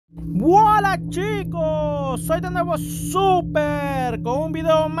Hola chicos, soy de nuevo Super con un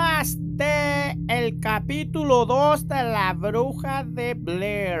video más de el capítulo 2 de la bruja de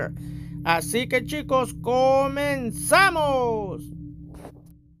Blair. Así que chicos, comenzamos.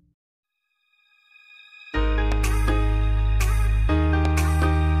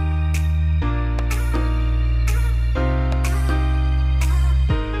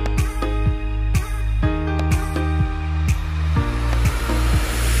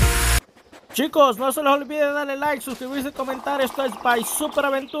 Chicos, no se les olvide darle like, suscribirse, comentar. Esto es By Super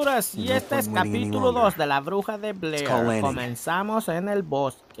Aventuras y este es capítulo 2 de la bruja de Blair. Comenzamos en el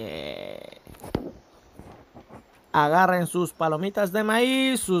bosque. Agarren sus palomitas de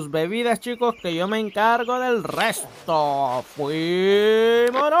maíz, sus bebidas, chicos, que yo me encargo del resto.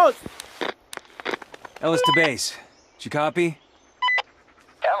 ¡Fuímonos! Ellis to base. Did you copy?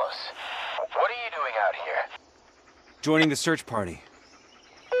 Ellis, what are you doing out here? Joining the search party.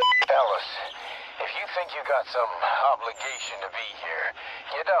 Ellis, if you think you got some obligation to be here,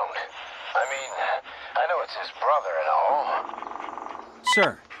 you don't. I mean, I know it's his brother and all.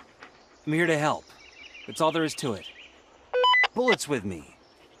 Sir, I'm here to help. That's all there is to it. Bullet's with me.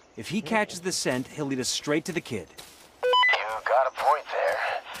 If he catches the scent, he'll lead us straight to the kid. You got a point there.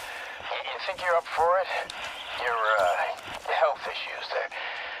 You think you're up for it? Your health issues,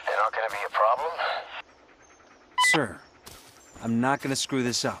 they're not gonna be a problem? Sir, I'm not gonna screw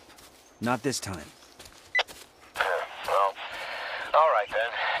this up. Not this time. Well, all right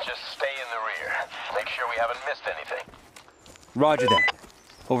then. Just stay in the rear. Make sure we haven't missed anything. Roger that.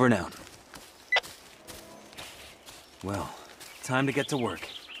 Over and out. Well, time to get to work.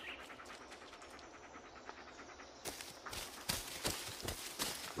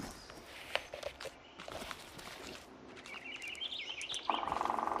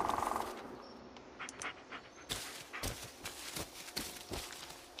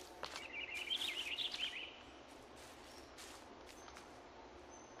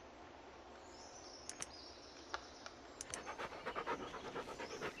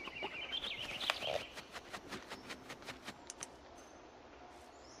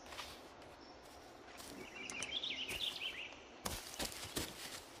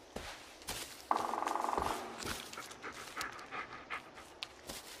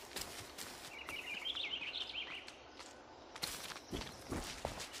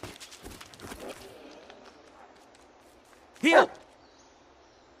 Heel!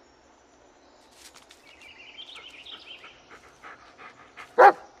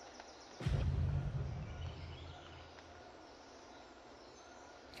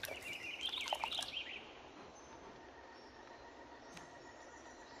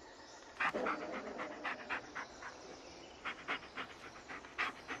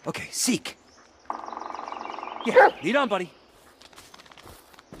 Okay, seek. Yeah, lead on, buddy.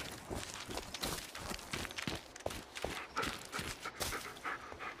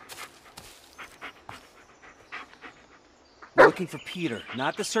 We're looking for Peter,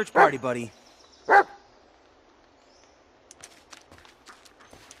 not the search party, buddy.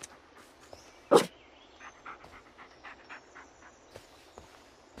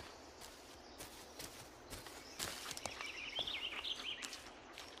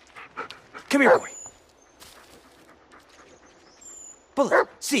 Come here, boy. Bullet,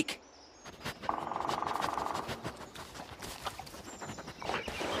 seek.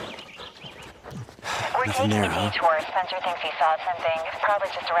 We're taking a detour. Spencer thinks he saw something. Probably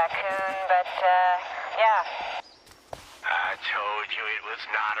just a raccoon, but, yeah. I told you it was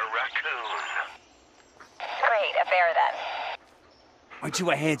not a raccoon. Great, a bear then. Aren't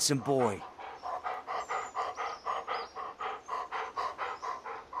you a handsome boy?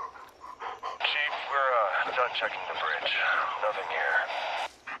 Chief, we're done checking the bridge. Nothing here.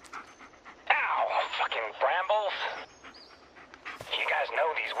 Ow! Fucking brambles! You guys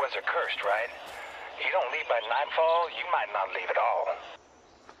know these woods are cursed, right? You don't leave by nightfall, you might not leave at all.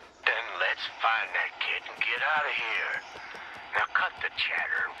 Then let's find that kid and get out of here. Now cut the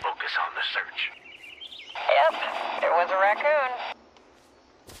chatter and focus on the search. Yep, it was a raccoon.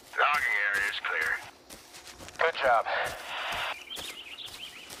 Logging area is clear. Good job.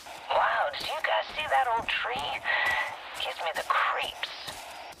 Wow, did you guys see that old tree? Gives me the creeps.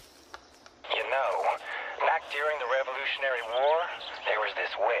 You know, back during the Revolutionary War, there was this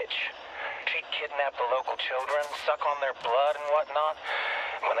witch. She'd kidnap the local children, suck on their blood and whatnot.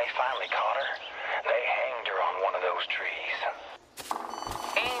 When they finally caught her, they hanged her on one of those trees.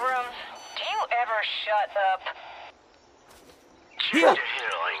 Ingram, do you ever shut up? Shoot to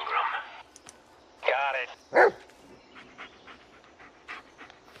hill, Ingram. Got it.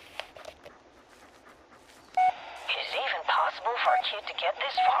 Is it even possible for a kid to get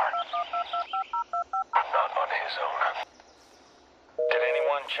this far? Not on his own. Did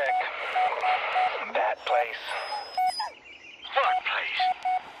anyone check that place? What place?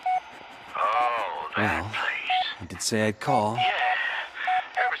 Oh, that place. I did say I'd call. Yeah.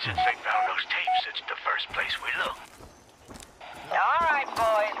 Ever since they found those tapes, it's the first place we looked. All right,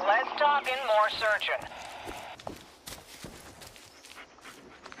 boys, let's talk in more searching.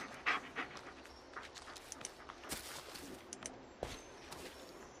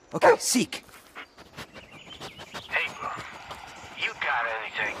 Okay, seek. Hey, you got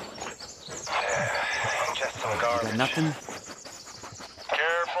anything? Just some garbage. Got nothing?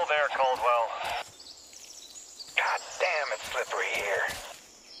 Careful there, Caldwell. God damn, it's slippery here.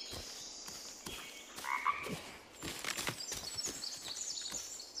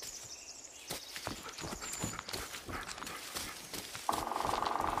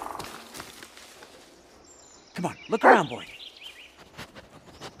 Come on, look around, boy.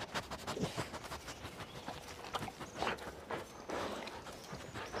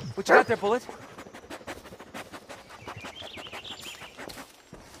 What you got there, Bullet?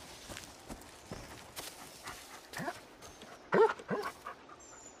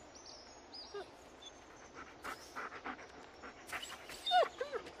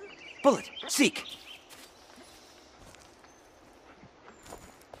 Bullet, seek.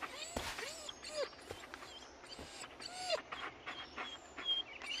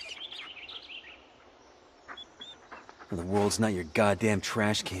 The world's not your goddamn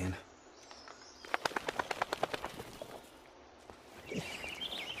trash can.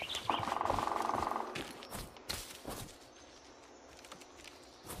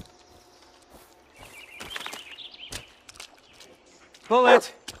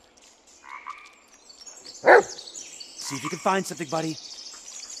 Bullet! See if you can find something, buddy.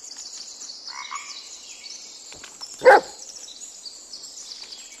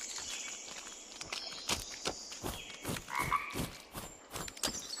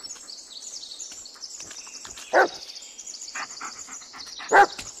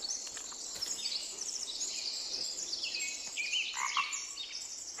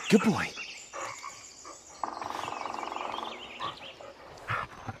 Good boy.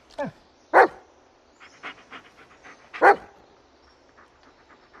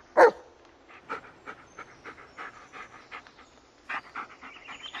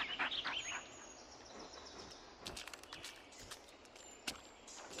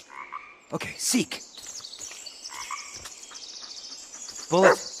 Okay, seek.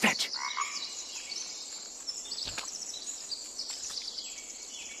 Bullet, fetch.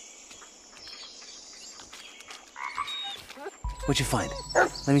 What'd you find?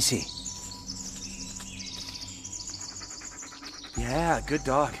 Let me see. Yeah, good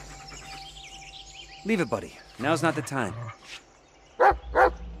dog. Leave it, buddy. Now's not the time.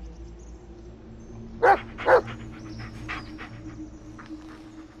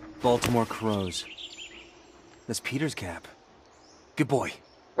 Baltimore crows. That's Peter's cap. Good boy.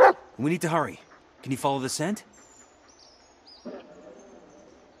 We need to hurry. Can you follow the scent?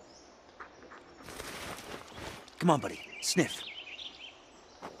 Come on, buddy. Sniff.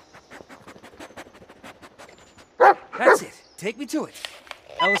 That's it. Take me to it.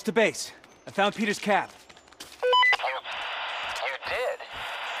 Ellis to base. I found Peter's cap. You did?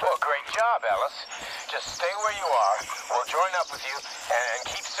 Well, great job, Ellis. Just stay where you are. We'll join up with you and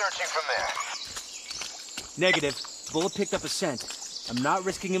keep searching from there. Negative. Bullet picked up a scent. I'm not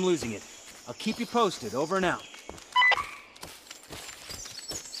risking him losing it. I'll keep you posted. Over and out.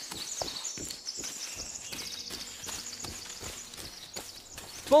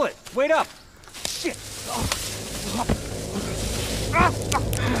 Bullet, wait up! Shit!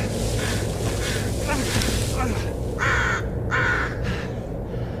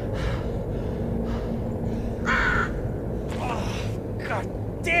 God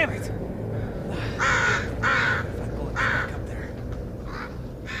damn it! Bullet, back up there.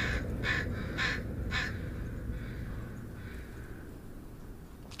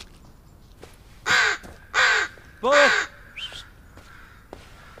 Bullet!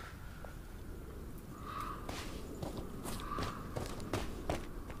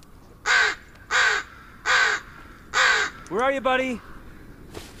 Where are you, buddy?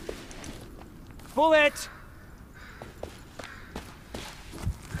 Bullet!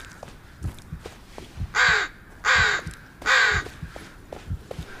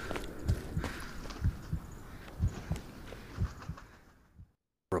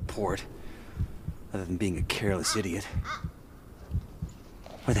 Report. Other than being a careless idiot.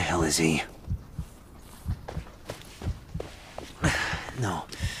 Where the hell is he? No,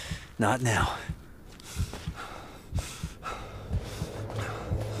 not now.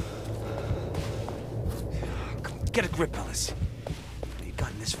 Get a grip, Ellis. You've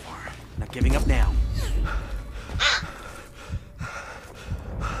gotten this far. Not giving up now.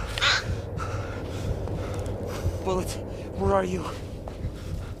 Bullet, where are you?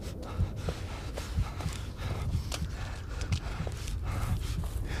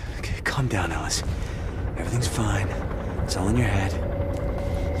 Okay, calm down, Ellis. Everything's fine. It's all in your head.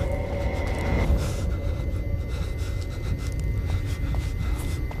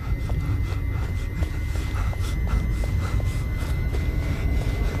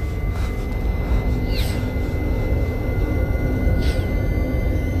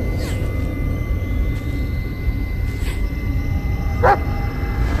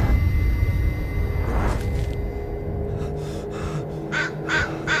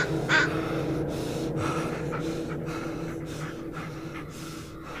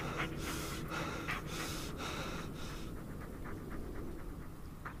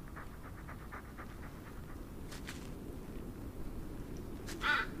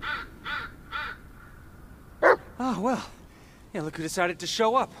 Oh, well. Yeah, look who decided to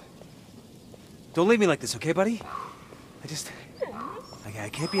show up. Don't leave me like this, okay, buddy? I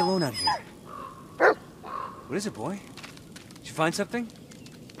can't be alone out here. What is it, boy? Did you find something?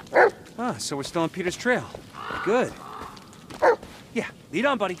 Ah, so we're still on Peter's trail. Good. Yeah, lead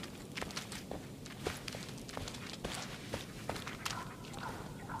on, buddy.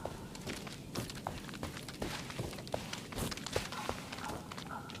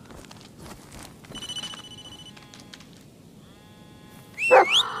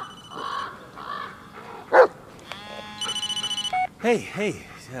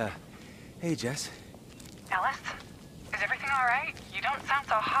 Hey, Jess. Ellis? Is everything all right? You don't sound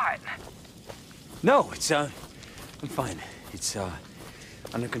so hot. No, I'm fine. It's,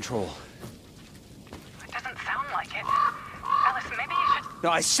 under control. It doesn't sound like it. Ellis, maybe you should... No,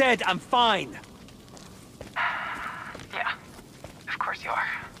 I said I'm fine! Yeah, of course you are.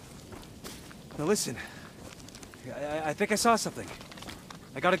 Now listen, I think I saw something.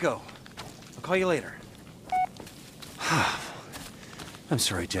 I gotta go. I'll call you later. I'm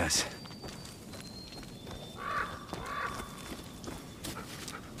sorry, Jess.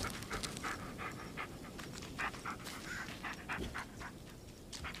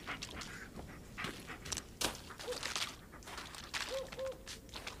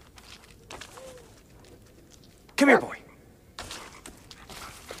 Come here, boy.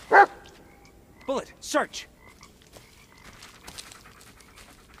 Bullet, search.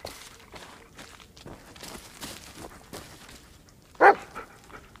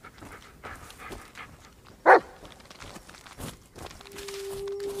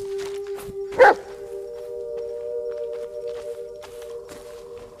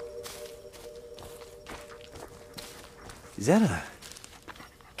 Is that a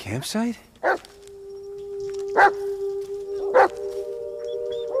campsite?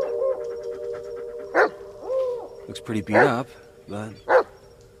 Looks pretty beat up, but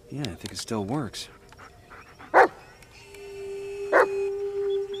yeah, I think it still works.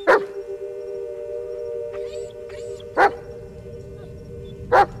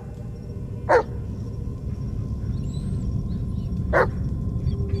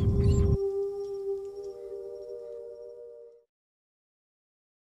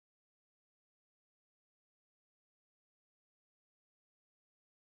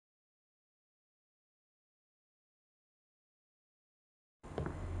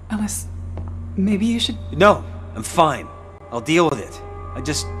 Ellis, maybe you should... No, I'm fine. I'll deal with it. I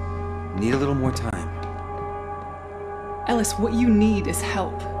just need a little more time. Ellis, what you need is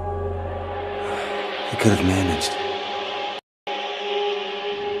help. I could have managed.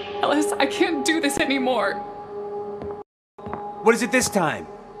 Ellis, I can't do this anymore. What is it this time?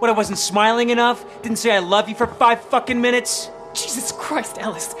 What, I wasn't smiling enough? Didn't say I love you for 5 fucking minutes? Jesus Christ,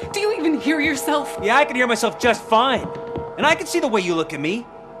 Ellis, do you even hear yourself? Yeah, I can hear myself just fine. And I can see the way you look at me.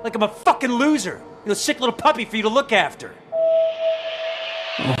 Like I'm a fucking loser. You're a sick little puppy for you to look after.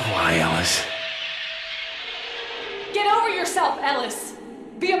 Oh, why, Ellis? Get over yourself, Ellis.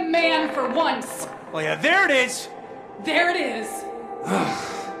 Be a man for once. Oh yeah, there it is! There it is.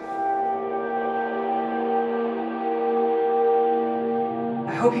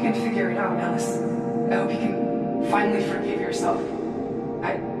 I hope you can figure it out, Ellis. I hope you can finally forgive yourself.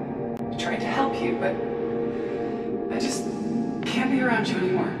 I tried to help you, but I just can't be around you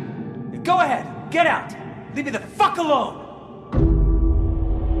anymore. Go ahead, get out! Leave me the fuck alone!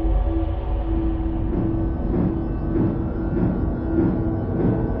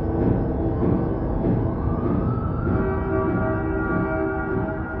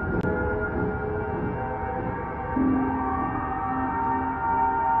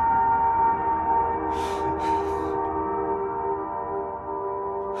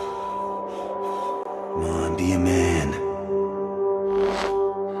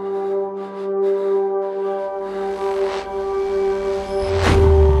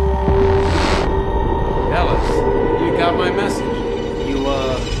 got my message. You,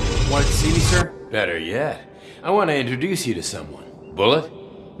 wanted to see me, sir? Better yet, I want to introduce you to someone. Bullet,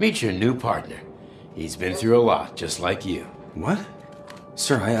 meet your new partner. He's been through a lot, just like you. What?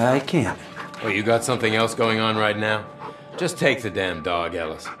 Sir, I can't. Oh, you got something else going on right now? Just take the damn dog,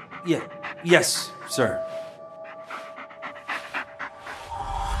 Ellis. Yeah, yes, sir.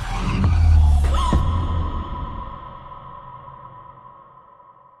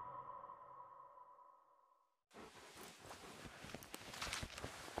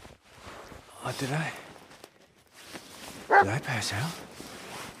 Did I pass out?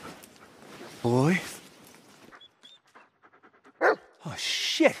 Boy? Oh,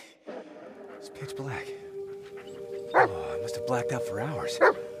 shit! It's pitch black. Oh, I must have blacked out for hours.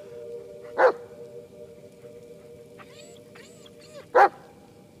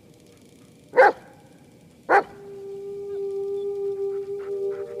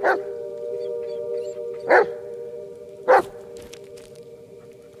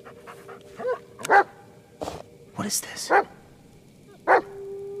 What is this?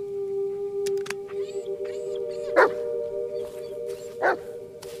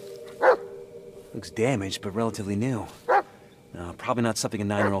 Looks damaged, but relatively new. No, probably not something a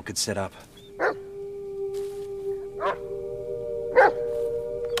 9-year-old could set up.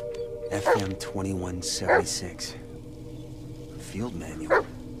 FM 2176. Field manual.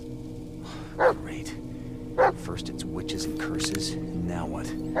 Great. First it's witches and curses, and now what?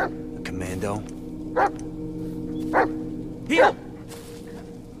 A commando? Heel!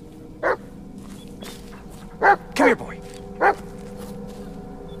 Come here, boy.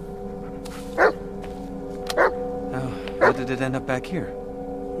 How did it end up back here?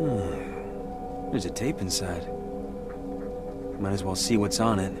 There's a tape inside. Might as well see what's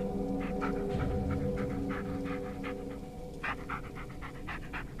on it.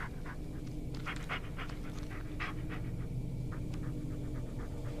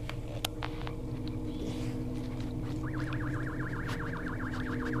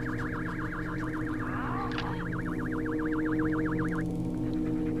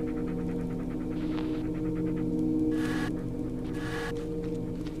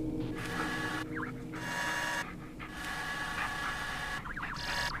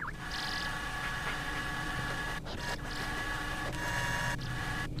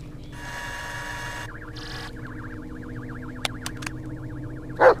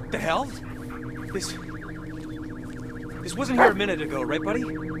 The hell? This wasn't here a minute ago, right, buddy?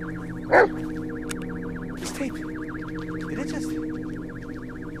 This tape. Did it just...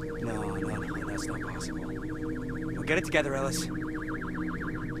 No, that's not possible. Well, get it together, Ellis.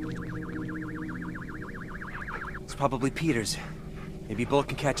 It's probably Peter's. Maybe Bullet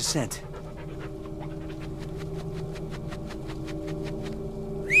can catch a scent.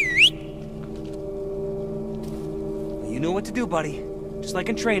 You know what to do, buddy. Just like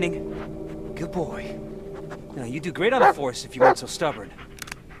in training. Good boy. Now, you'd do great on the force if you weren't so stubborn.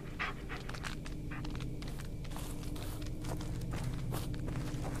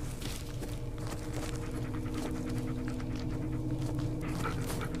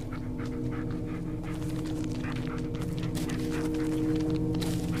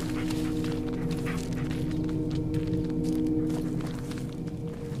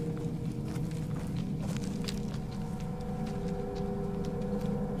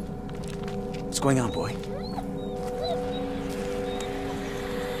 What's going on, boy?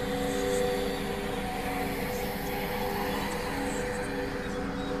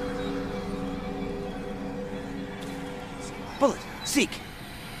 Bullet, seek!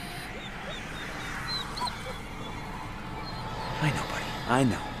 I know, buddy. I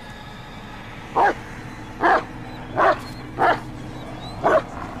know.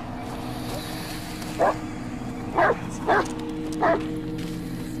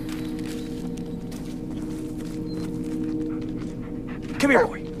 Come here,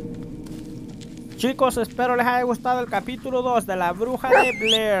 boy. Chicos, espero les haya gustado el capítulo 2 de la bruja de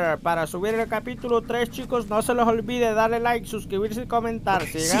Blair. Para subir el capítulo 3, chicos, no se les olvide darle like, suscribirse y comentar.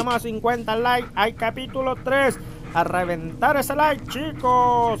 Si llegamos a 50 likes, hay capítulo 3. A reventar ese like,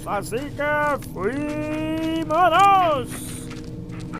 chicos. Así que, ¡fuímonos!